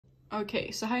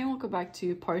Okay, so hi and welcome back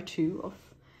to part 2 of,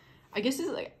 I guess it's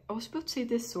like, I was supposed to say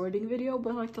this sorting video,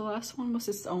 but like the last one was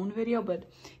its own video, but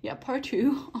yeah, part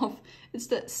 2 of, it's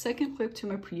the second clip to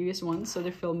my previous one, so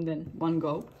they're filmed in one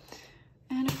go.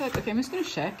 And in fact, okay, I'm just gonna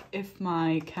check if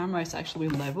my camera is actually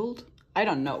leveled. I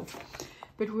don't know.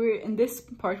 But in this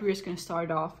part, we're just gonna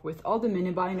start off with all the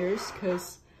mini binders,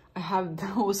 because I have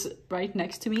those right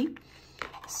next to me.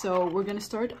 So we're gonna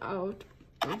start out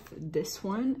with this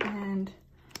one, and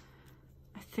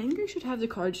I think I should have the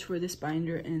cards for this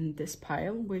binder in this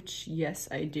pile, which yes,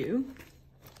 I do.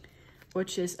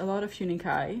 Which is a lot of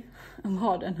Jimooniee, a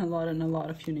lot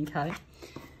of Jimooniee,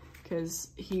 because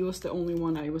he was the only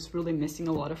one I was really missing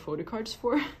a lot of photo cards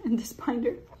for in this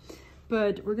binder.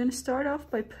 But we're gonna start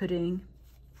off by putting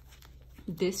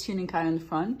this Jimooniee on the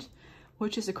front,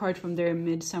 which is a card from their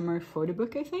Midsummer photo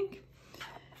book, I think.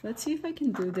 Let's see if I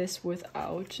can do this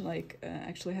without like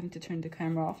actually having to turn the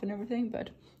camera off and everything, but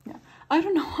yeah. I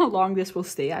don't know how long this will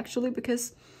stay actually,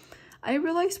 because I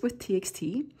realized with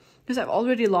TXT, because I've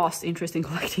already lost interest in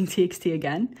collecting TXT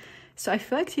again, so I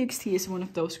feel like TXT is one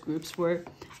of those groups where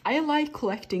I like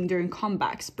collecting during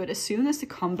comebacks, but as soon as the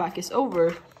comeback is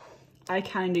over, I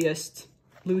kind of just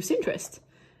lose interest.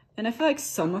 And I feel like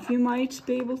some of you might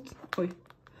be able to... Oh,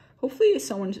 hopefully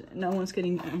no one's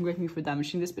getting angry at me for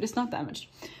damaging this, but it's not damaged.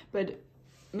 But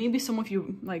maybe some of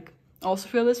you like also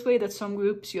feel this way, that some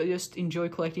groups you'll just enjoy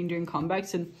collecting during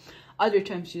comebacks and other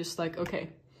times you're just like, okay.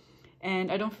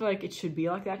 And I don't feel like it should be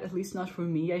like that, at least not for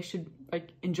me. I should like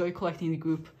enjoy collecting the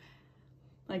group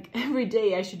like every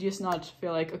day. I should just not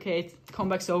feel like, okay,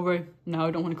 comeback's over, now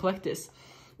I don't want to collect this,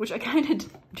 which I kind of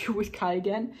do with Kai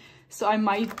again. So I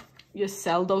might just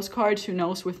sell those cards, who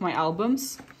knows, with my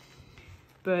albums.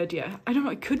 But yeah, I don't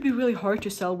know, it could be really hard to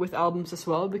sell with albums as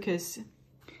well, because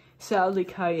sadly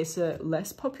Kai is a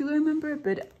less popular member,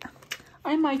 but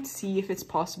I might see if it's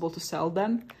possible to sell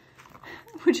them,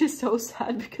 which is so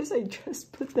sad because I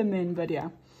just put them in, but yeah.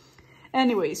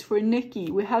 Anyways, for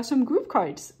Nikki, we have some group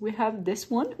cards. We have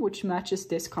this one, which matches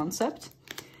this concept,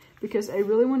 because I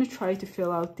really want to try to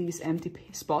fill out these empty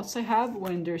spots I have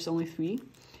when there's only 3.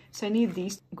 So I need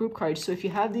these group cards. So if you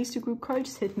have these 2 group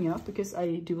cards, hit me up, because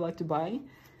I do like to buy.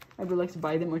 I would like to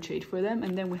buy them or trade for them.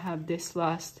 And then we have this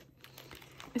last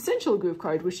essential group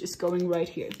card, which is going right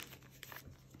here.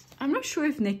 I'm not sure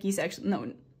if Nikki's actually...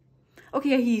 No.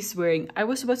 Okay, yeah, he's wearing... I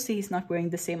was about to say he's not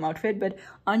wearing the same outfit, but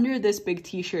under this big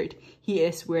t-shirt, he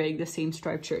is wearing the same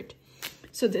striped shirt.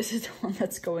 So this is the one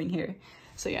that's going here.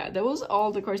 So yeah, that was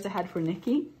all the cards I had for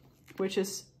Nikki, which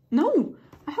is... No!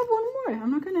 I have one more.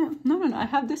 I'm not gonna... No, I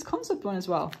have this concept one as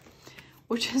well,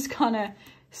 which is gonna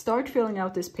start filling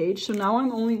out this page. So now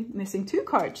I'm only missing 2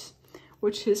 cards,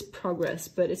 which is progress,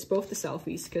 but it's both the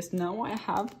selfies, because now I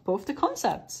have both the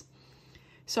concepts.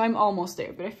 So I'm almost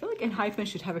there, but I feel like Enhypen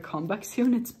should have a comeback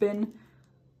soon. It's been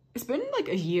like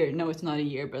a year. No, it's not a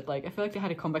year, but like I feel like they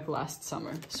had a comeback last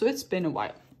summer, so it's been a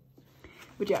while.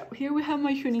 But yeah, here we have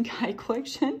my Jimooniee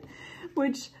collection,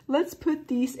 which let's put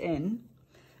these in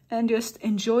and just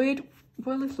enjoy it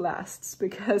while it lasts,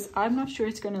 because I'm not sure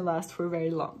it's gonna last for very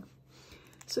long.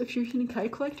 So if you're a Jimooniee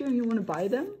collector and you want to buy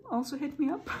them, also hit me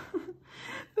up.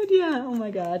 But yeah, oh my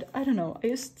god, I don't know.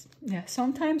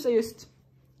 Sometimes I just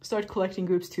start collecting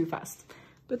groups too fast,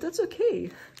 but that's okay.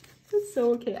 That's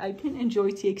so okay. I can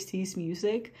enjoy TXT's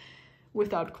music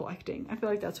without collecting. I feel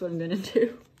like that's what I'm gonna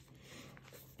do.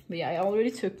 But yeah, I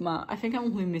already took I think I'm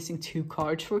only missing 2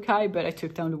 cards for Kai, but I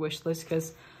took down the wish list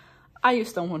because I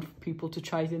just don't want people to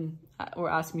try to or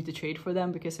ask me to trade for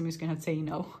them, because I'm just gonna have to say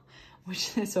no,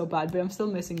 which is so bad. But I'm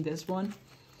still missing this one.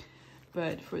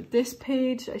 But for this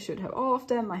page, I should have all of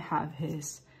them. I have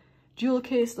his jewel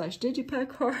case / digipack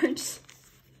cards.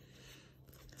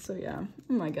 So yeah,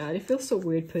 oh my god, it feels so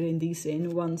weird putting these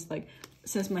in once, like,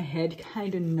 since my head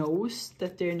kind of knows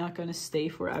that they're not gonna stay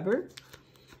forever.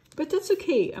 But that's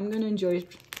okay, I'm gonna enjoy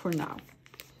it for now.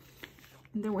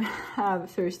 And then we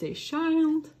have Thursday's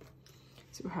Child.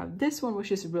 So we have this one,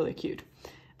 which is really cute.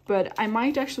 But I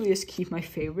might actually just keep my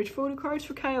favorite photo cards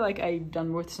for Kai, like I've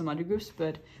done with some other groups,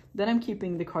 but then I'm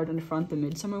keeping the card on the front, the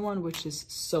Midsummer one, which is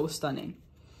so stunning.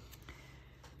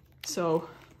 So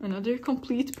another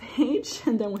complete page,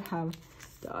 and then we have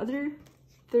the other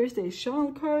Thursday's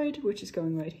Child card, which is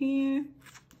going right here.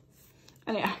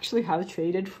 And I actually have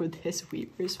traded for this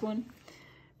Weaver's one.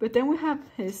 But then we have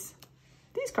these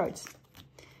cards.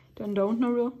 Don't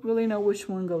really know which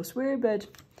one goes where, but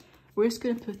we're just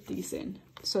gonna put these in.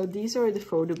 So these are the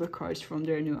photo book cards from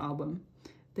their new album.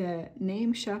 The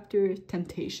name chapter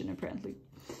Temptation, apparently.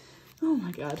 Oh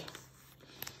my god.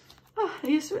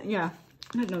 Yeah,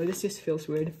 I don't know, this just feels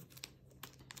weird.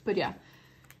 But yeah,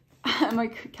 my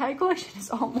cat collection is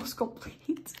almost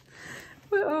complete.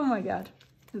 But oh my god.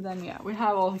 And then yeah, we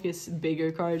have all his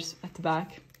bigger cards at the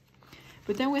back.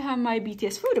 But then we have my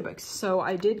BTS photo books. So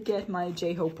I did get my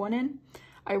J-Hope one in.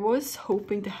 I was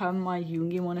hoping to have my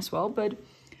Yoongi one as well, but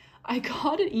I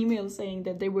got an email saying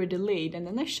that they were delayed, and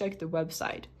then I checked the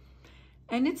website.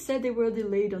 And it said they were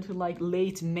delayed until like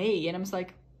late May, and I was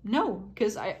like, no,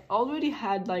 because I already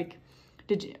had like,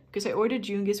 because I ordered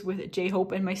Yoongi's with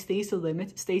J-Hope and my Stacy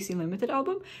Limited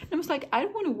album, and I was like, I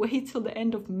don't want to wait till the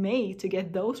end of May to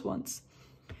get those ones.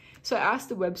 So I asked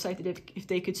the website if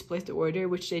they could split the order,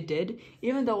 which they did,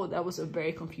 even though that was a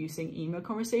very confusing email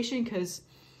conversation, because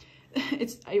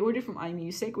I ordered from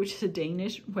iMusic, which is a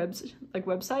Danish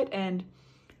website, and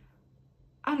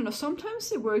I don't know,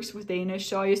 sometimes it works with Danish,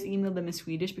 so I just emailed them in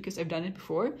Swedish because I've done it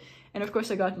before. And of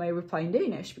course I got my reply in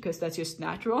Danish because that's just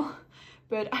natural.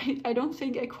 But I don't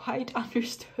think I quite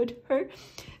understood her.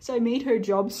 So I made her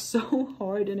job so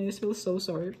hard, and I just feel so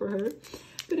sorry for her.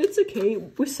 But it's okay,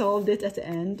 we solved it at the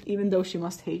end, even though she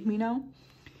must hate me now.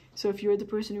 So if you're the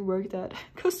person who worked at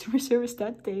customer service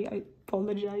that day, I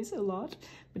apologize a lot.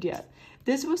 But yeah,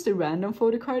 this was the random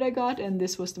photo card I got, and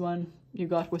this was the one you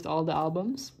got with all the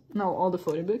albums. No, all the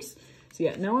photo books. So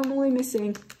yeah, now I'm only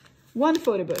missing one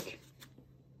photo book.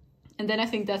 And then I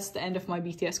think that's the end of my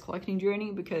BTS collecting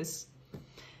journey, because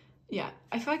yeah,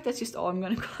 I feel like that's just all I'm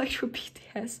gonna collect for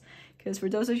BTS. Because for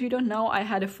those of you who don't know, I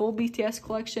had a full BTS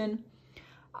collection.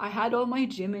 I had all my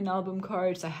Jimin album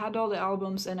cards, I had all the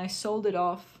albums, and I sold it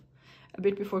off a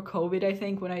bit before COVID, I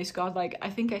think, when I just got like, I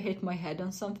think I hit my head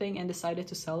on something and decided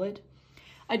to sell it.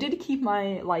 I did keep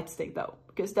my light stick though,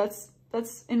 because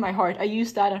that's in my heart. I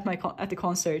used that at the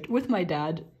concert with my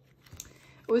dad.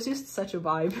 It was just such a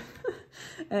vibe.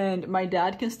 And my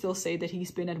dad can still say that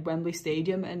he's been at Wembley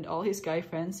Stadium, and all his guy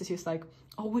friends is just like,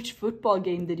 oh, which football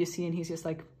game did you see? And he's just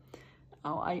like,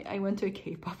 oh, I went to a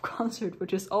K-pop concert,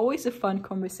 which is always a fun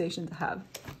conversation to have.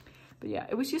 But yeah,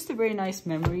 it was just a very nice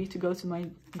memory to go to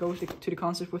the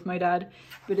concert with my dad.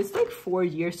 But it's like 4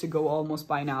 years ago almost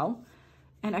by now.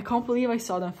 And I can't believe I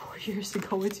saw them 4 years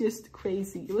ago. It's just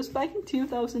crazy. It was back in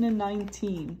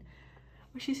 2019.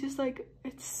 Which is just like,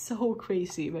 it's so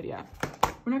crazy. But yeah,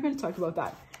 we're not going to talk about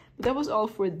that. But that was all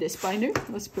for this binder.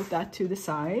 Let's put that to the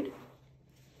side.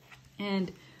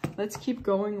 And let's keep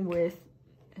going with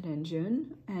an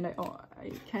engine. And I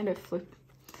kind of flipped.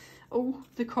 Oh,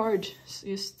 the card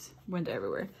just went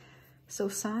everywhere. So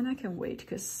Sana can wait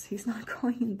because he's not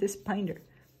going in this binder.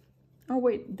 Oh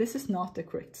wait, this is not the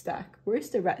correct stack.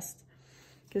 Where's the rest?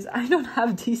 Because I don't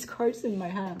have these cards in my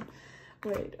hand.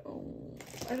 Wait, oh,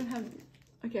 I don't have...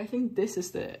 Okay, I think this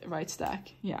is the right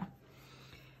stack. Yeah.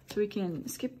 So we can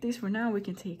skip these for now. We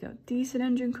can take out these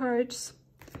engine cards.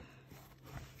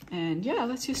 And yeah,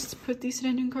 let's just put these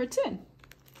engine cards in.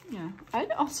 Yeah, I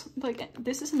also, like,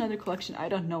 this is another collection I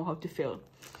don't know how to fill.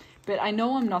 But I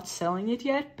know I'm not selling it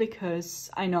yet because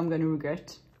I know I'm going to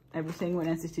regret everything when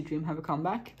NCT Dream have a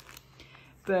comeback.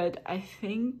 But I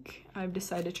think I've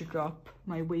decided to drop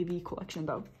my wavy collection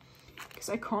though. Because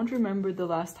I can't remember the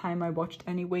last time I watched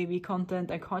any wavy content.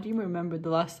 I can't even remember the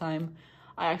last time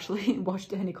I actually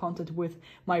watched any content with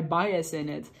my bias in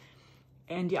it.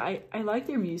 And yeah, I like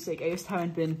their music. I just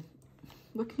haven't been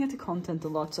looking at the content a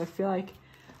lot. So I feel like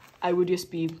I would just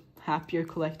be happier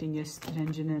collecting just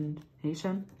Renjin and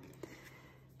Haitian.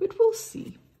 But we'll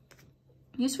see.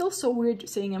 It just feels so weird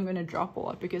saying I'm gonna drop a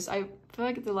lot, because I feel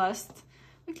like the last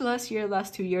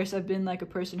 2 years, I've been like a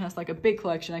person who has like a big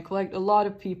collection. I collect a lot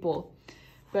of people.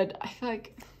 But I feel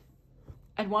like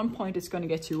at one point it's gonna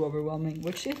get too overwhelming,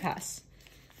 which it has.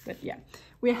 But yeah,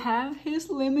 we have his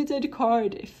limited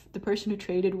card. If the person who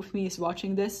traded with me is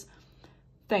watching this,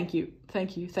 thank you,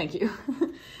 thank you, thank you.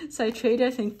 So I traded,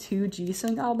 I think, 2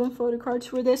 Jisung album photo cards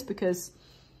for this, because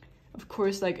of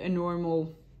course, like a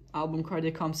normal album card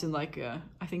that comes in like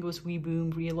I think it was We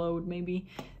Boom Reload maybe,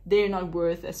 they're not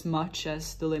worth as much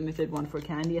as the limited one for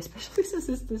Candy, especially since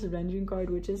it's this Renjin card,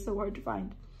 which is so hard to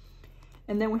find.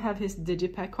 And then we have his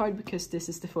Digipack card, because this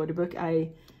is the photo book. I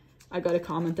got a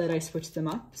comment that I switched them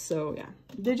up, so yeah,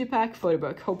 Digipack photo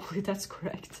book, hopefully that's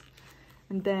correct.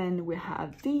 And then we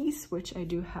have these, which I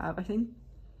do have. I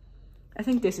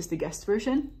think this is the guest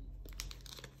version,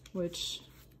 which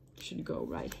should go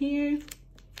right here.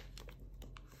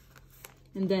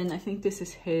 And then I think this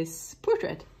is his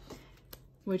portrait,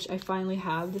 which I finally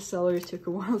have. The seller took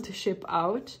a while to ship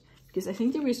out, because I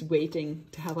think they were just waiting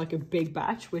to have like a big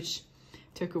batch, which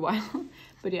took a while.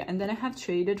 But yeah, and then I have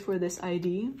traded for this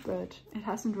ID, but it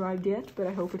hasn't arrived yet, but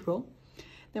I hope it will.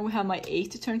 Then we have my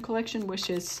 8 to turn collection, which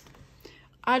is,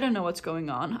 I don't know what's going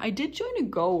on. I did join a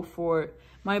Go for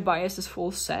my biases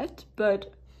full set,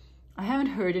 but I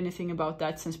haven't heard anything about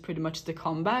that since pretty much the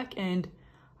comeback, and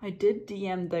I did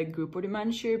DM the group order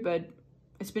manager, but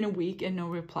it's been a week and no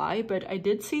reply. But I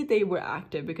did see they were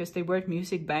active because they were at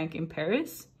Music Bank in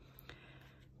Paris.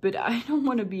 But I don't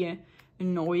want to be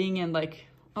annoying and like,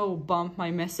 oh, bump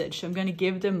my message. I'm gonna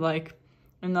give them like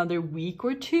another week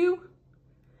or two,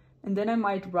 and then I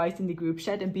might write in the group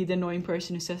chat and be the annoying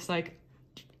person who says like,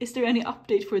 is there any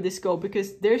update for this go?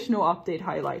 Because there's no update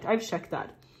highlight. I've checked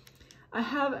that. I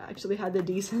have actually had the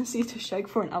decency to check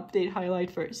for an update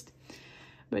highlight first.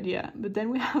 But yeah, but then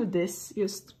we have this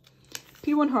just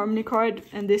P1 Harmony card,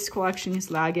 and this collection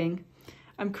is lagging.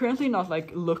 I'm currently not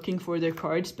like looking for their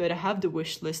cards, but I have the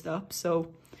wish list up,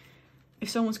 so if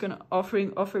someone's gonna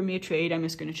offer me a trade, I'm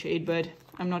just gonna trade, but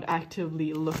I'm not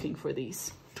actively looking for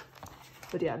these.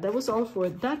 But yeah, that was all for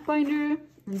that binder.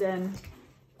 And then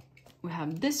we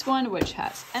have this one, which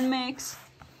has NMAX,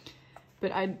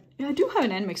 but I do have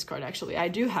an NMAX card actually. I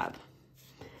do have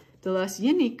the last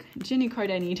Jimooniee card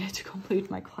I needed to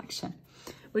complete my collection,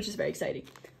 which is very exciting.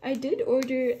 I did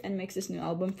order NMAX's new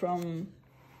album from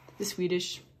the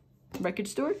Swedish record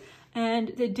store, and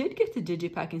they did get the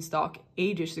digipack in stock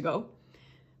ages ago,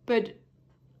 but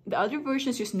the other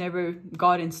versions just never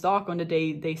got in stock on the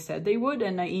day they said they would.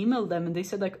 And I emailed them and they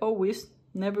said like, oh, we just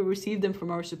never received them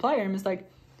from our supplier. And I was like,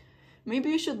 maybe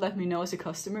you should let me know as a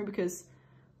customer, because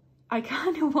I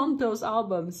kind of want those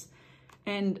albums,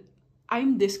 and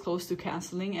I'm this close to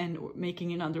canceling and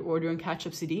making another order on Catch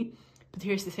Up CD. But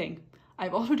here's the thing,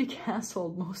 I've already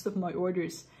canceled most of my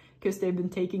orders because they've been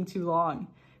taking too long.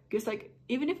 Because like,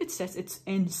 even if it says it's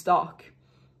in stock,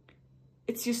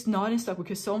 it's just not in stock,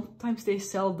 because sometimes they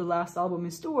sell the last album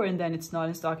in store and then it's not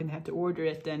in stock and they have to order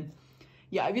it. And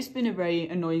yeah, I've just been a very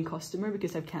annoying customer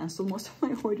because I've canceled most of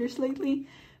my orders lately.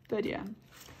 But yeah,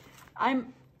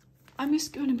 I'm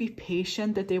just gonna be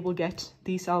patient that they will get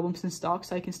these albums in stock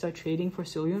so I can start trading for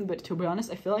Sulyun. But to be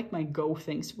honest, I feel like my Go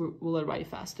things will arrive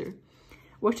faster,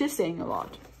 which is saying a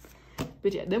lot.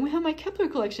 But yeah, then we have my Kepler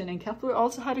collection, and Kepler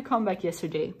also had a comeback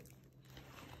yesterday.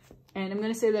 And I'm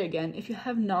gonna say that again, if you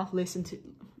have not listened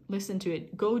to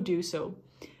it, go do so.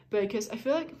 Because I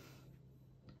feel like,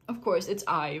 of course, it's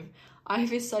IVE.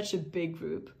 IVE is such a big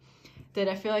group that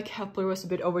I feel like Kepler was a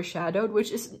bit overshadowed,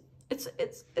 which is,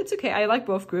 it's okay. I like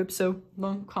both groups, so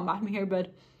don't come at me here,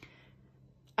 but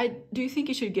I do think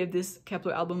you should give this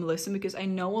Kepler album a listen, because I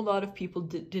know a lot of people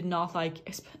did not like.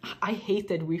 I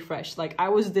hated Refresh. Like, I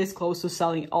was this close to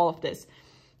selling all of this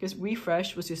because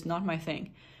Refresh was just not my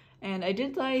thing. And I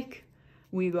did like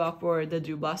We Go Up or the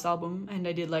Do Blast album, and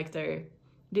I did like their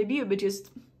debut, but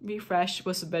just Refresh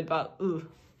was a bit about ugh.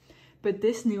 But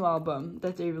this new album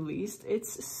that they released,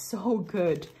 it's so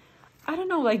good. I don't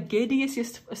know, like, Giddy is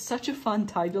just such a fun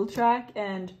title track,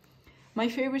 and my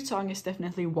favorite song is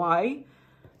definitely Why,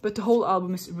 but the whole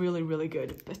album is really, really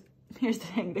good. But here's the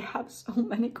thing, they have so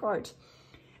many cards,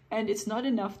 and it's not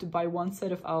enough to buy one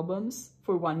set of albums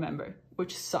for one member,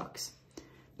 which sucks.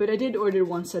 But I did order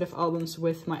one set of albums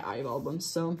with my IVE albums,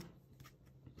 so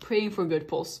praying for good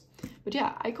pulls. But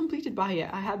yeah, I completed Bahia.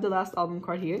 I have the last album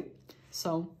card here,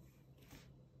 so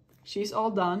she's all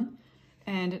done.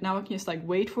 And now I can just like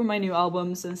wait for my new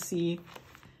albums and see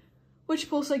which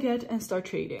pulls I get and start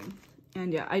trading.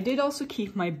 And yeah, I did also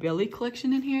keep my Billy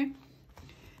collection in here.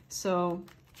 So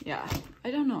yeah,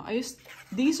 I don't know.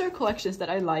 These are collections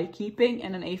that I like keeping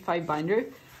in an A5 binder,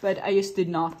 but I just did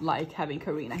not like having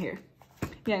Karina here.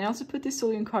 Yeah, and I also put this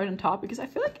Sulyun card on top because I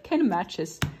feel like it kind of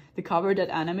matches the cover that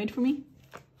Anna made for me.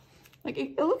 Like,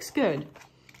 it looks good.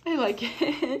 I like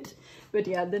it. But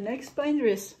yeah, the next binder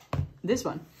is this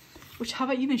one. Which,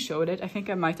 have I even showed it? I think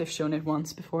I might have shown it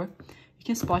once before. You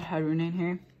can spot Haruna in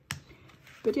here.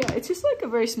 But yeah, it's just like a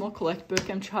very small collect book.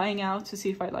 I'm trying out to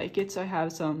see if I like it. So I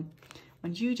have some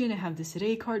on Eugene. I have this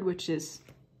Ray card, which is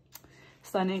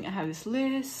stunning. I have this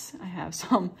Liz. I have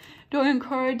some Doyen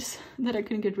cards that I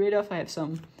couldn't get rid of. I have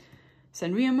some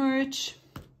Sanrio merch,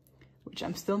 which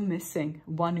I'm still missing.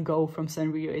 One go from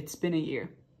Sanrio. It's been a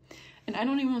year. And I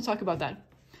don't even want to talk about that.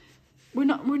 We're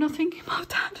not thinking about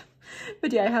that.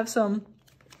 But yeah, I have some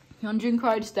Hyunjin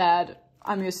cards that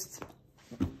I'm gonna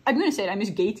say it, I'm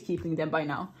just gatekeeping them by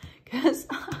now, because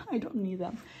I don't need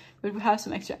them. But we have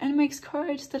some extra NMAX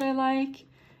cards that I like.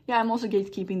 Yeah, I'm also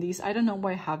gatekeeping these. I don't know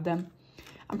why I have them.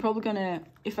 I'm probably gonna,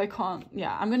 if I can't,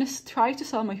 yeah, I'm gonna try to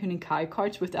sell my Hunin Kai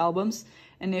cards with albums,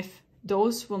 and if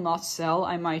those will not sell,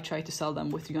 I might try to sell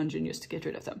them with Hyunjin just to get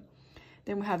rid of them.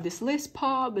 Then we have this Liz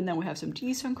Pop, and then we have some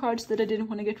Jisung cards that I didn't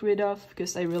want to get rid of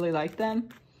because I really like them.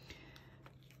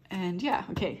 And yeah,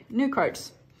 okay, new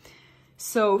cards.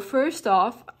 So first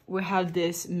off, we have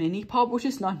this mini pop, which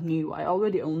is not new. I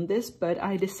already own this, but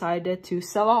I decided to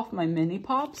sell off my mini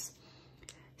pops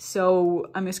So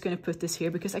I'm just gonna put this here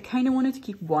because I kind of wanted to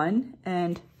keep one,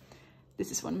 and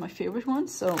this is one of my favorite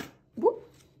ones. So whoop.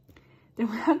 Then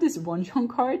we have this Wonjong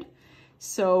card.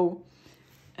 So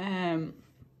I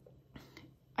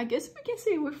guess we can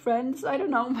say we're friends. I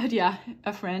don't know, but yeah,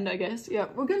 a friend, I guess. Yeah,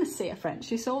 we're gonna say a friend.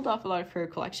 She sold off a lot of her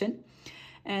collection,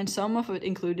 and some of it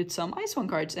included some Ice One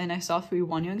cards. And I saw 3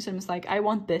 Wonjongs and was like, I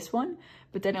want this one.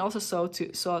 But then I also saw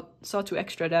two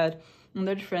extra that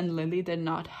another friend Lily did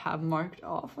not have marked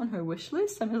off on her wish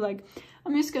list. I was like,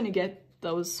 I'm just gonna get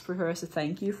those for her as a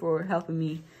thank you for helping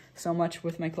me so much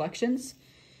with my collections.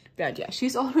 But yeah,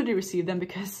 she's already received them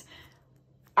because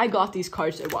I got these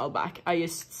cards a while back. I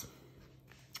just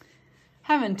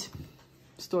haven't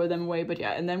stored them away, but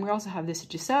yeah. And then we also have this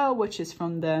Giselle, which is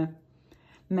from the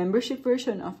membership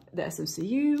version of the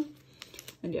SMCU.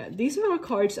 And yeah, these are all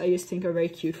cards I just think are very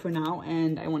cute for now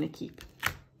and I want to keep.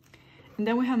 And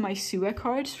then we have my Sua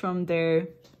cards from The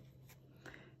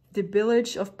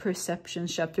Village of Perception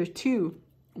Chapter 2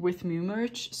 with Mew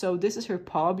merch. So this is her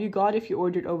POB you got if you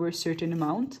ordered over a certain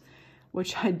amount,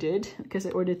 which I did because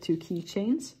I ordered 2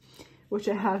 keychains, which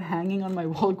I have hanging on my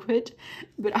wall grid,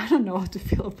 but I don't know how to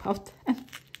feel about them.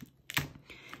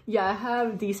 Yeah, I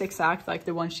have these exact, like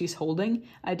the one she's holding.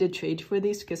 I did trade for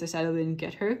these because I said I didn't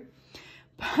get her.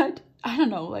 But I don't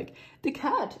know, like the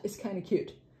cat is kind of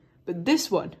cute. But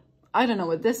this one, I don't know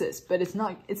what this is, but it's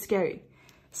not, it's scary.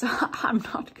 So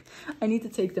I need to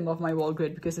take them off my wall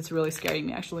grid because it's really scaring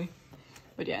me actually.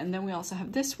 But yeah, and then we also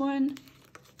have this one.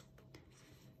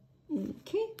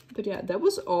 Okay, but yeah, that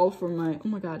was all for my, oh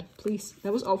my god, please.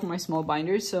 That was all for my small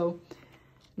binders. So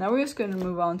now we're just going to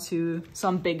move on to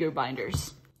some bigger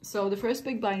binders. So the first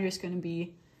big binder is going to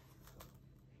be,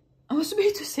 I was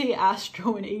about to say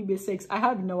Astro and AB6. I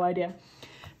have no idea.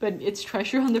 But it's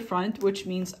Treasure on the front, which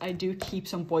means I do keep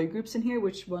some boy groups in here,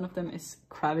 which one of them is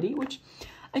Gravity, which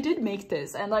I did make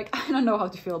this. And like, I don't know how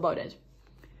to feel about it.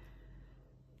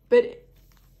 But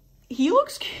he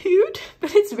looks cute,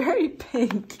 but it's very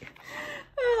pink.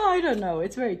 I don't know,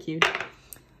 it's very cute.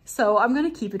 So I'm gonna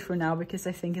keep it for now because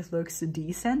I think it looks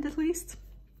decent at least.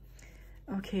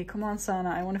 Okay, come on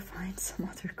Sana, I want to find some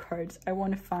other cards. I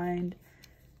want to find,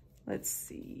 let's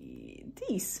see,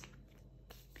 these.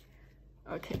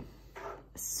 Okay,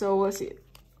 so let's see.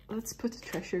 Let's put the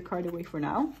treasure card away for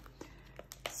now.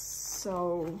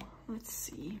 So let's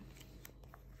see.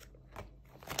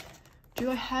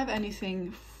 Do I have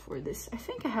anything for this? I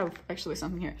think I have actually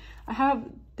something here. I have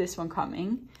this one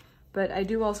coming, but I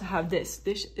do also have this.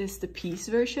 This is the Peace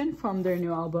version from their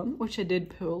new album, which I did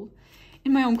pull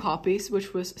in my own copies,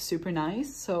 which was super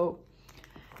nice. So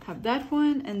I have that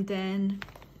one, and then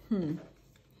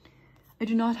I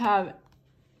do not have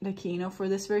the Kino for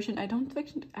this version. I don't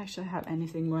actually have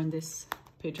anything more on this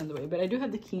page on the way, but I do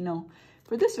have the Kino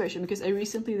for this version because I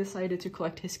recently decided to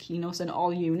collect his Kinos in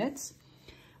all units,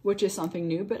 which is something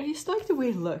new, but I just like the way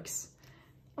it looks.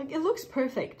 Like, it looks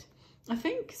perfect. I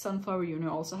think Sunflower Junior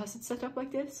also has it set up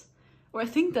like this, or I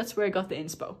think that's where I got the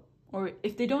inspo. Or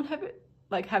if they don't have it,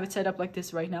 like, have it set up like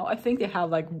this right now, I think they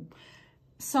have, like,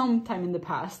 sometime in the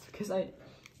past, because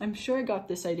I'm sure I got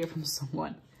this idea from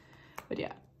someone. But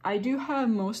yeah, I do have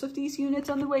most of these units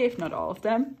on the way, if not all of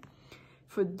them.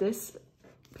 For this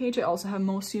page, I also have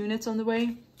most units on the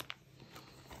way.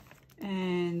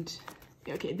 And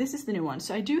okay, this is the new one.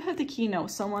 So I do have the Kino.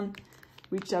 Someone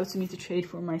reached out to me to trade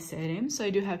for my Serim, so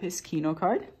I do have his Kino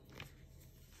card.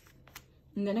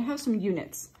 And then I have some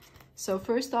units. So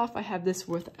first off, I have this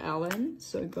with Alan,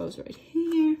 so it goes right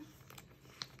here.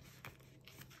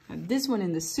 I have this one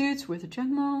in the suits with a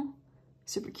Jungmo,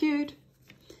 super cute.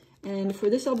 And for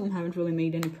this album, I haven't really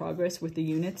made any progress with the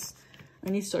units.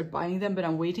 I need to start buying them, but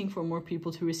I'm waiting for more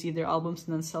people to receive their albums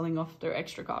and then selling off their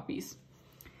extra copies.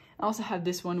 I also have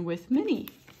this one with Minnie.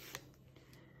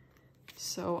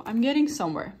 So I'm getting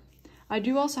somewhere. I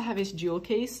do also have his jewel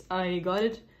case. I got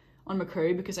it on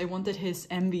McCurry because I wanted his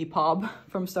MV POB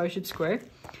from Starship Square,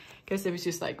 because it was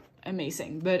just like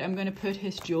amazing. But I'm gonna put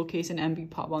his jewel case and MV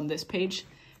POB on this page,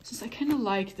 since I kind of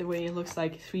like the way it looks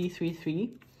like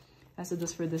 333 as it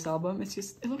does for this album. It's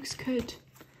just, it looks good.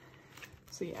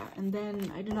 So yeah, and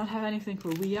then I do not have anything for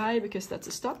WeEye because that's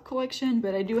a stock collection,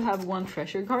 but I do have one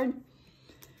treasure card.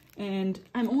 And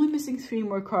I'm only missing 3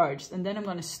 more cards, and then I'm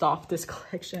gonna stop this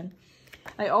collection.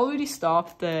 I already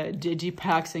stopped the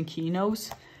Digipacks and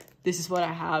Kinos. This is what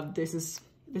I have. This is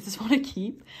what I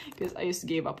keep, because I just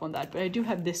gave up on that. But I do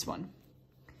have this one,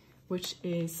 which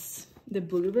is the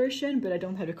blue version, but I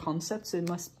don't have a concept, so it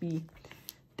must be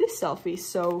this selfie.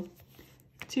 So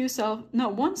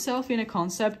one selfie and a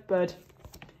concept, but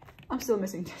I'm still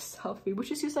missing this selfie,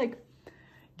 which is just like,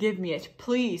 give me it,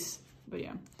 please. But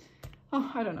yeah,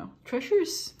 oh, I don't know.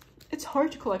 Treasures, it's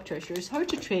hard to collect treasures, hard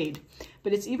to trade,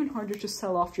 but it's even harder to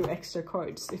sell off your extra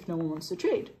cards if no one wants to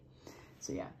trade.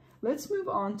 So yeah, let's move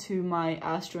on to my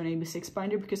Astro and AB6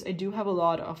 binder because I do have a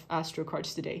lot of Astro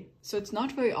cards today. So it's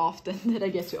not very often that I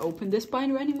get to open this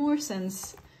binder anymore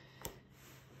since,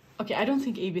 okay, I don't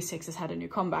think AB6 has had a new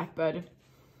comeback, but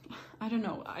I don't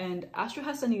know. And Astro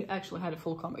hasn't actually had a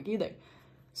full comeback either.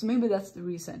 So maybe that's the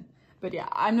reason. But yeah,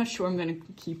 I'm not sure I'm going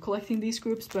to keep collecting these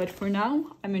groups, but for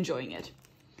now, I'm enjoying it.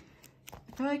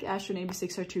 I feel like Astro and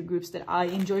AB6 are two groups that I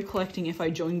enjoy collecting if I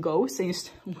join Go, so I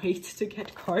just wait to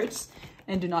get cards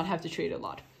and do not have to trade a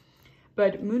lot.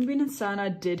 But Moonbeam and Sana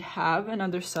did have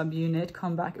another subunit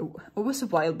come back. It was a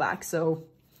while back, so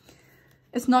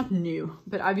it's not new,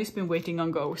 but I've just been waiting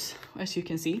on Go's, as you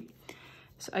can see.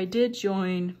 So I did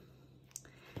join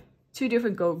 2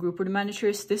 different Go group word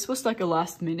managers. This was like a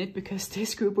last minute because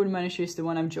this group word manager is the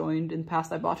one I've joined in the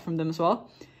past. I bought from them as well.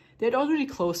 They had already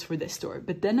closed for this store,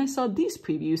 but then I saw these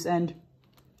previews and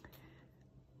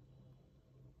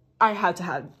I had to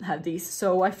have these.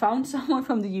 So I found someone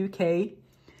from the UK.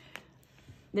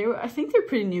 I think they're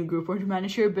pretty new group word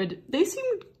manager, but they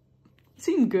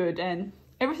seemed good and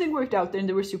everything worked out there and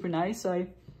they were super nice. So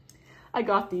I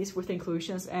got these with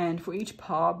inclusions, and for each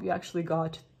pop you actually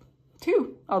got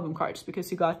 2 album cards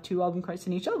because you got 2 album cards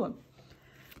in each album,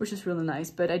 which is really nice.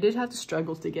 But I did have to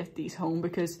struggle to get these home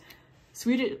because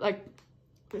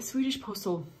the Swedish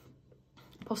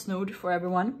postnode for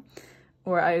everyone,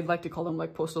 or I like to call them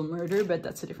like postal murder, but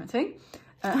that's a different thing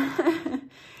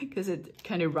because it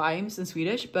kind of rhymes in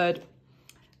Swedish. But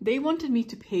they wanted me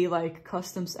to pay like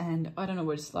customs and I don't know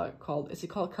what it's like called. Is it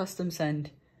called customs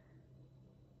and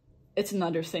it's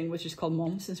another thing which is called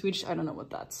moms in Swedish? I don't know what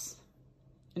that's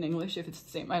in English, if it's the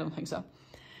same. I don't think so.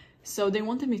 So they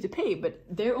wanted me to pay, but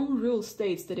their own rule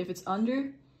states that if it's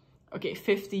under, okay,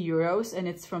 50 euros and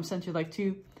it's from center like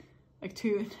two,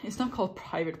 it's not called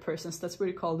private persons, that's what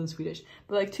it's called in Swedish,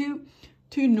 but like two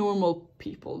normal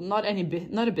people, not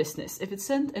a business. If it's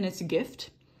sent and it's a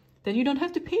gift, then you don't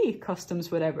have to pay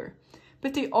customs, whatever.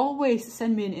 But they always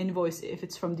send me an invoice if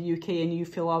it's from the UK and you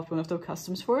fill out one of those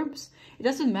customs forms. It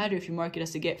doesn't matter if you mark it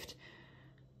as a gift.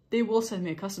 They will send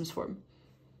me a customs form.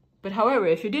 But however,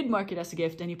 if you did mark it as a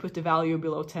gift and you put the value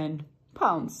below £10,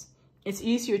 it's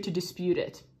easier to dispute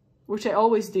it, which I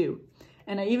always do.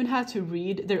 And I even had to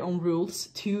read their own rules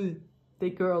to the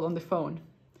girl on the phone.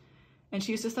 And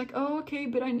she was just like, oh, okay,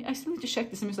 but I still need to check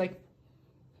this. And I was like,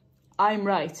 I'm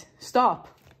right, stop.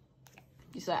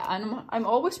 She's like, I'm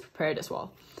always prepared as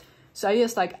well. So I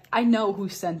just like, I know who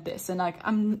sent this and like,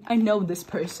 I know this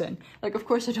person. Like, of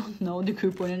course I don't know the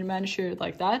group manager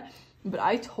like that, but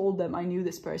I told them I knew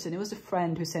this person. It was a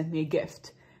friend who sent me a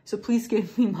gift. So please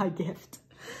give me my gift.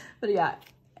 But yeah,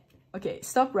 okay,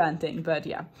 stop ranting, but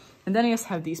yeah. And then I just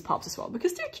have these pops as well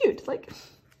because they're cute. Like,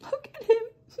 look at him.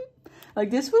 Like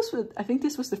this was, I think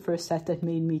this was the first set that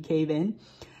made me cave in.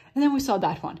 And then we saw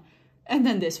that one. And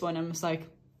then this one, I was like,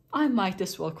 I might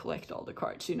as well collect all the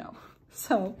cards, you know.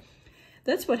 So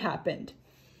that's what happened.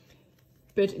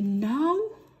 But now,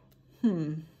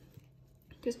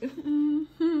 because,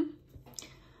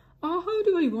 oh, how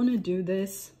do I want to do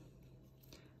this?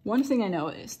 One thing I know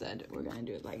is that we're going to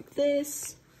do it like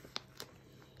this.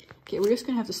 Okay, we're just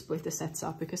going to have to split the sets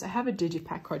up because I have a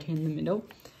digipack card here in the middle.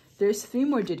 There's 3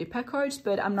 more digipack cards,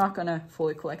 but I'm not going to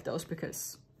fully collect those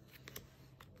because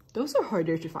those are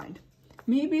harder to find.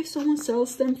 Maybe if someone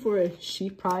sells them for a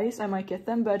cheap price, I might get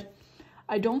them, but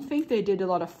I don't think they did a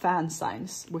lot of fan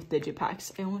signs with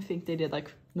digipacks. I only think they did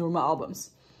like normal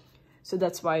albums. So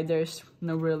that's why there's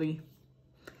no really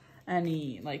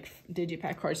any like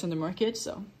digipack cards on the market.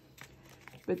 So,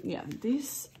 but yeah,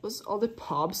 this was all the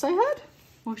pops I had,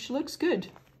 which looks good.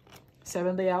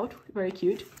 7 layout, very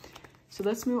cute. So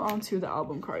let's move on to the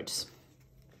album cards.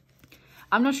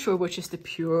 I'm not sure which is the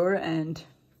pure and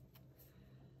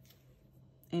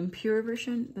impure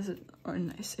version. Is it, or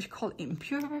is it called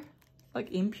impure?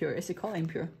 Like impure, is it called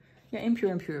impure? Yeah,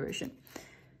 impure and pure version.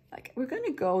 Like we're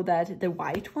gonna go that the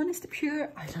white one is the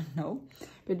pure, I don't know.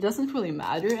 But it doesn't really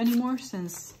matter anymore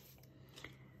since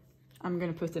I'm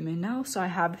gonna put them in now. So I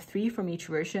have 3 from each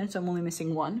version, so I'm only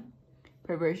missing 1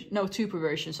 per version. No, 2 per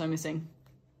version, so I'm missing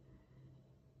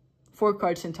 4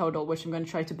 cards in total, which I'm gonna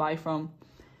try to buy from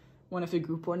one of the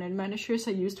group one managers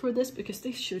I used for this because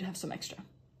they should have some extra.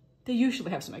 They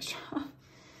usually have some extra.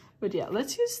 But yeah,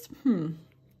 let's just,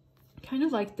 kind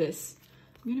of like this.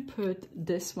 I'm gonna put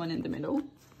this one in the middle.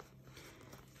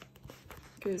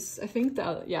 Because I think the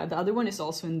other one is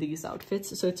also in these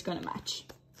outfits, so it's gonna match.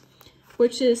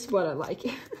 Which is what I like.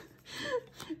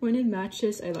 When it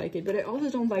matches, I like it, but I also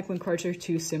don't like when cards are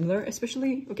too similar,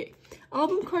 especially, okay,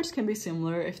 album cards can be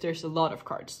similar if there's a lot of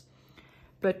cards,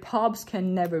 but pobs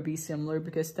can never be similar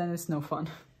because then it's no fun,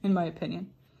 in my opinion.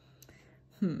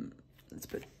 Let's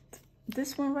put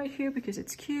this one right here because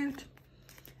it's cute,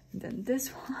 and then this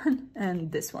one,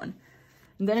 and this one.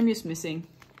 And then I'm just missing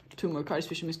 2 more cards,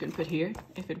 which I'm just gonna put here,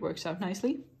 if it works out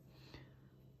nicely.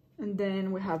 And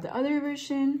then we have the other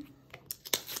version,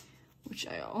 which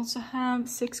I also have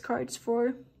 6 cards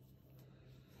for.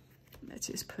 Let's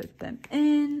just put them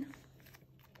in.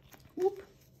 Whoop.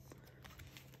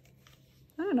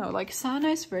 I don't know, like Sana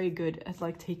is very good at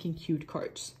like taking cute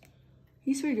cards.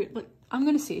 He's very good. Like, I'm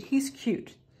gonna say it, he's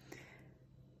cute.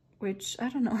 Which, I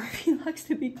don't know if he likes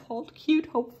to be called cute,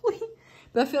 hopefully.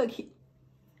 But I feel like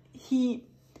he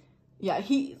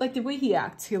like the way he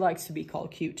acts, he likes to be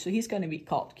called cute. So he's gonna be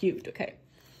called cute, okay?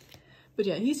 But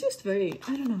yeah, he's just very,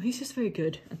 I don't know, he's just very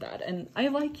good at that. And I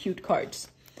like cute cards.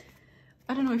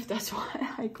 I don't know if that's why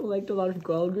I collect a lot of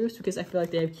girl groups, because I feel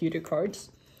like they have cuter cards.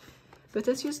 But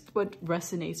that's just what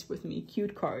resonates with me,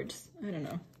 cute cards. I don't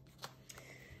know.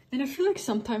 And I feel like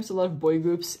sometimes a lot of boy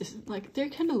groups, is like, they're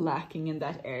kind of lacking in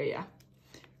that area.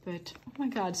 But, oh my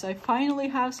god, so I finally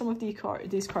have some of these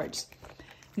cards.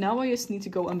 Now I just need to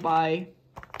go and buy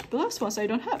the last ones I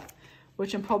don't have,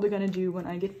 which I'm probably gonna do when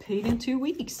I get paid in 2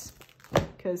 weeks.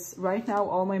 Because right now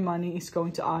all my money is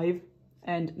going to IVE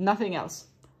and nothing else.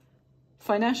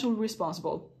 Financially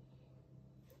responsible.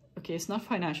 Okay, it's not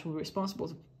financially responsible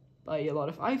to buy a lot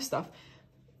of IVE stuff,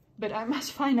 but I'm as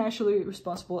financially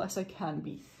responsible as I can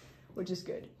be, which is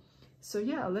good. So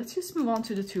yeah, let's just move on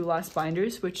to the 2 last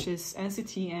binders, which is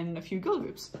NCT and a few girl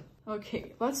groups.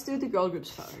 Okay, let's do the girl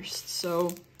groups first.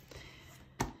 So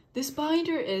this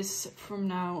binder is from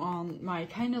now on my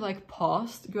kind of like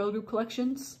paused girl group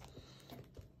collections.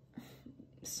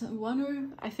 So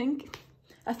I think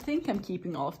I'm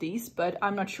keeping all of these, but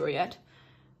I'm not sure yet.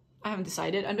 I haven't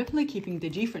decided. I'm definitely keeping the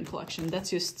G-Friend collection. That's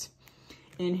just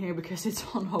in here because it's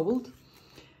on hold.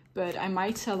 But I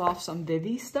might sell off some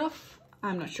Vivi stuff.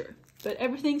 I'm not sure. But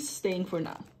everything's staying for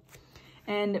now.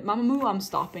 And Mamamoo, I'm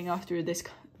stopping after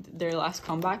their last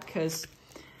comeback because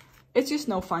it's just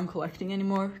no fun collecting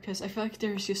anymore. Because I feel like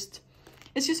it's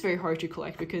just very hard to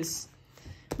collect because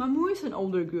Mamamoo is an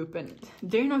older group and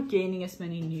they're not gaining as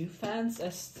many new fans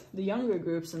as the younger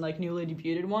groups and like newly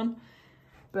debuted one.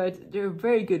 But they're a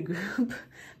very good group.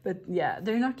 But yeah,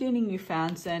 they're not gaining new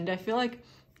fans, and I feel like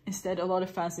instead a lot of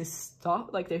fans they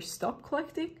stop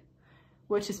collecting,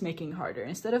 which is making it harder.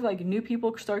 Instead of like new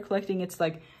people start collecting, it's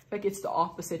like it's the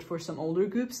opposite for some older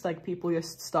groups, like people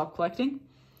just stop collecting,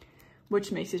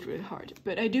 which makes it really hard.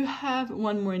 But I do have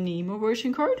 1 more Nemo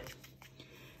version card,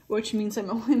 which means I'm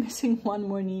only missing 1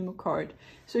 more Nemo card.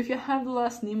 So if you have the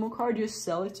last Nemo card, just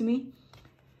sell it to me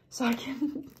so I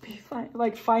can be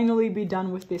finally be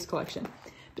done with this collection.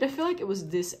 But I feel like it was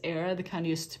this era that kind of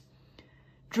just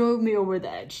drove me over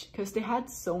the edge, because they had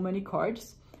so many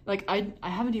cards. Like I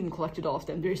haven't even collected all of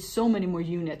them. There's so many more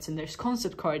units and there's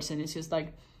concept cards, and it's just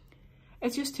like,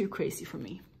 it's just too crazy for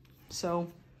me.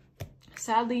 So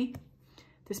sadly,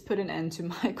 this put an end to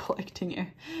my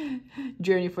collecting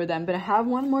journey for them. But I have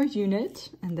 1 more unit,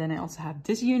 and then I also have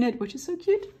this unit, which is so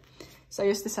cute. So I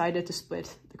just decided to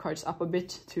split the cards up a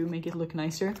bit to make it look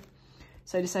nicer.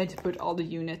 So I decided to put all the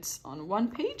units on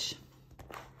 1 page.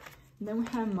 And then we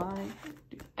have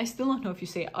I still don't know if you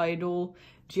say idol,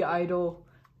 G-idol.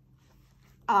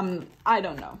 I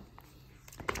don't know.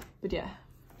 But yeah.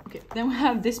 Okay, then we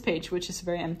have this page, which is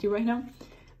very empty right now.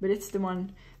 But it's the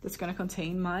one that's gonna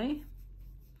contain my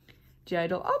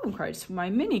G-idol album cards, my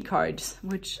mini cards,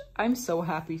 which I'm so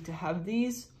happy to have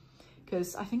these.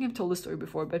 Because I think I've told the story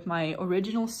before, but my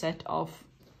original set of,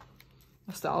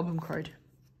 what's the album card?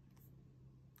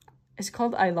 It's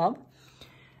called I Love.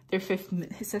 Their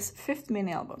it says 5th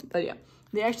mini album, but yeah,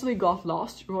 they actually got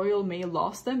lost. Royal Mail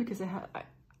lost them because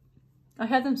I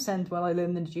had them sent while I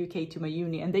lived in the UK to my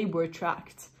uni, and they were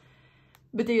tracked,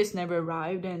 but they just never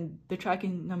arrived, and the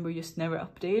tracking number just never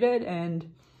updated,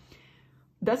 and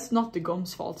that's not the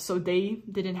GOM's fault. So they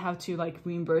didn't have to like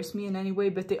reimburse me in any way,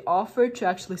 but they offered to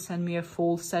actually send me a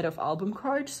full set of album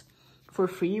cards for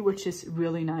free, which is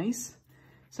really nice.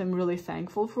 So I'm really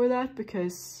thankful for that,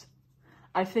 because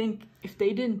I think if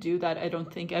they didn't do that, I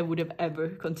don't think I would have ever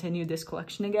continued this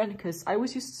collection again, because I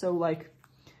was just so like,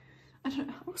 I don't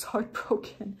know, I was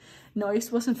heartbroken. No, I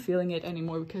just wasn't feeling it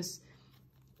anymore, because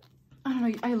I don't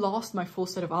know, I lost my full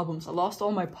set of albums. I lost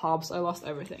all my pops, I lost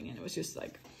everything, and it was just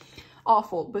like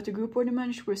awful. But the group order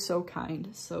managers were so kind,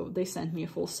 so they sent me a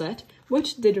full set,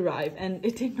 which did arrive, and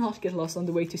it did not get lost on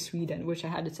the way to Sweden, which I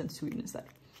had it sent to Sweden instead.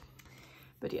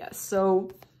 But yeah,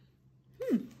 so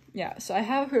yeah, so I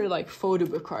have her like photo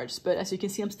book cards, but as you can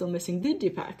see, I'm still missing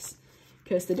digipacks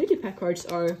because the digipack cards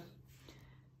are,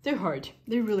 they're hard.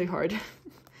 They're really hard.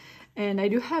 And I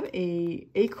do have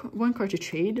one card to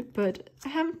trade, but I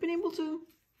haven't been able to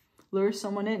lure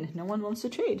someone in. No one wants to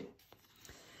trade.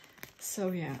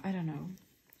 So yeah, I don't know.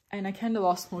 And I kind of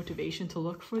lost motivation to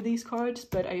look for these cards,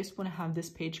 but I just want to have this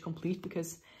page complete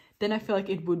because then I feel like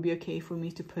it would be okay for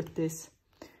me to put this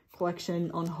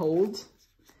collection on hold.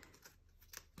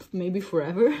 Maybe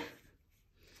forever.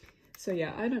 So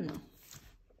yeah, I don't know.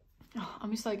 Oh,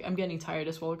 I'm just like, I'm getting tired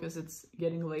as well because it's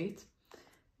getting late.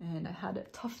 And I had a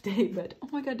tough day, but oh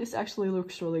my god, this actually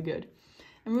looks really good.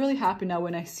 I'm really happy now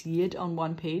when I see it on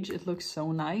one page. It looks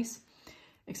so nice.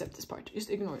 Except this part, just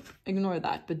ignore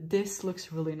that. But this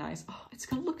looks really nice. Oh, it's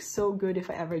gonna look so good if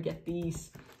I ever get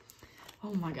these.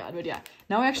 Oh my god, but yeah.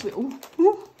 Now I actually,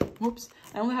 whoops.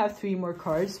 I only have 3 more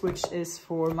cards, which is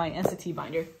for my NCT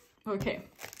binder. Okay,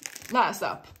 last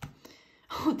up.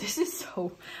 Oh, this is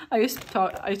so, I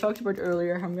talked about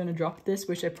earlier how I'm gonna drop this,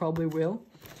 which I probably will.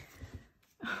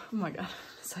 Oh my god.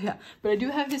 So yeah, but I do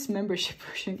have his membership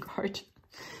version card.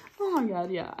 Oh my god,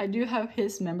 yeah, I do have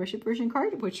his membership version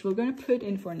card, which we're gonna put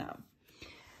in for now.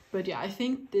 But yeah, I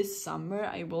think this summer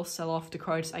I will sell off the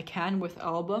cards I can with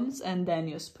albums and then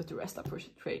just put the rest up for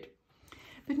trade.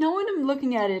 But now when I'm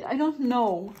looking at it, I don't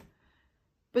know.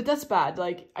 But that's bad.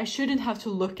 Like, I shouldn't have to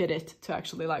look at it to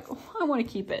actually like, oh, I want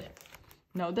to keep it.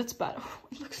 No, that's bad. Oh,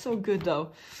 it looks so good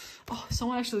though. Oh,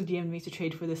 someone actually DM'd me to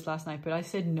trade for this last night, but I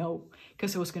said no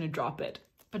because I was gonna drop it.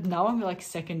 But now I'm like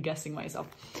second guessing myself.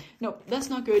 No, that's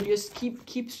not good. Just keep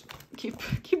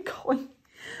going.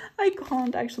 I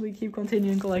can't actually keep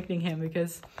continuing collecting him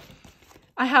because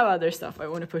I have other stuff I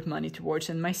want to put money towards,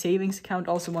 and my savings account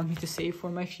also wants me to save for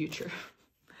my future.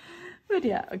 But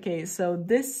yeah, okay, so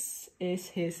this is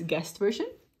his guest version,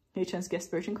 HN's guest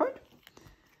version card,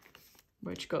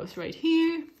 which goes right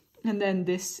here. And then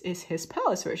this is his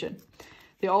palace version.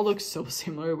 They all look so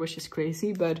similar, which is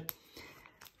crazy, but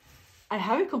I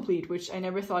have it complete, which I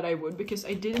never thought I would because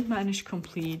I didn't manage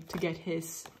complete to get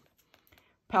his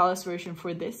palace version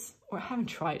for this, or I haven't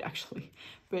tried actually,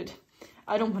 but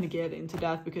I don't want to get into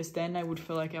that because then I would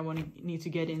feel like I need to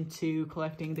get into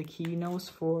collecting the keynotes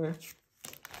for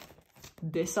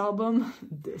this album,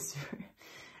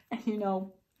 and you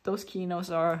know, those keynotes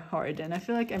are hard, and I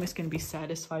feel like I'm just gonna be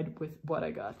satisfied with what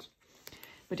I got.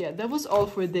 But yeah, that was all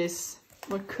for this,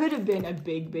 what could have been a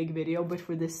big video, but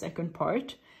for this second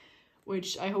part,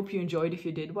 which I hope you enjoyed if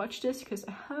you did watch this, because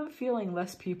I have a feeling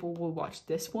less people will watch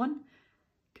this one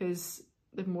because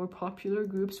the more popular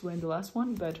groups were in the last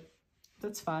one, but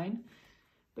that's fine.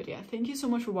 But yeah, thank you so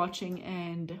much for watching,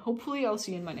 and hopefully I'll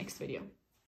see you in my next video.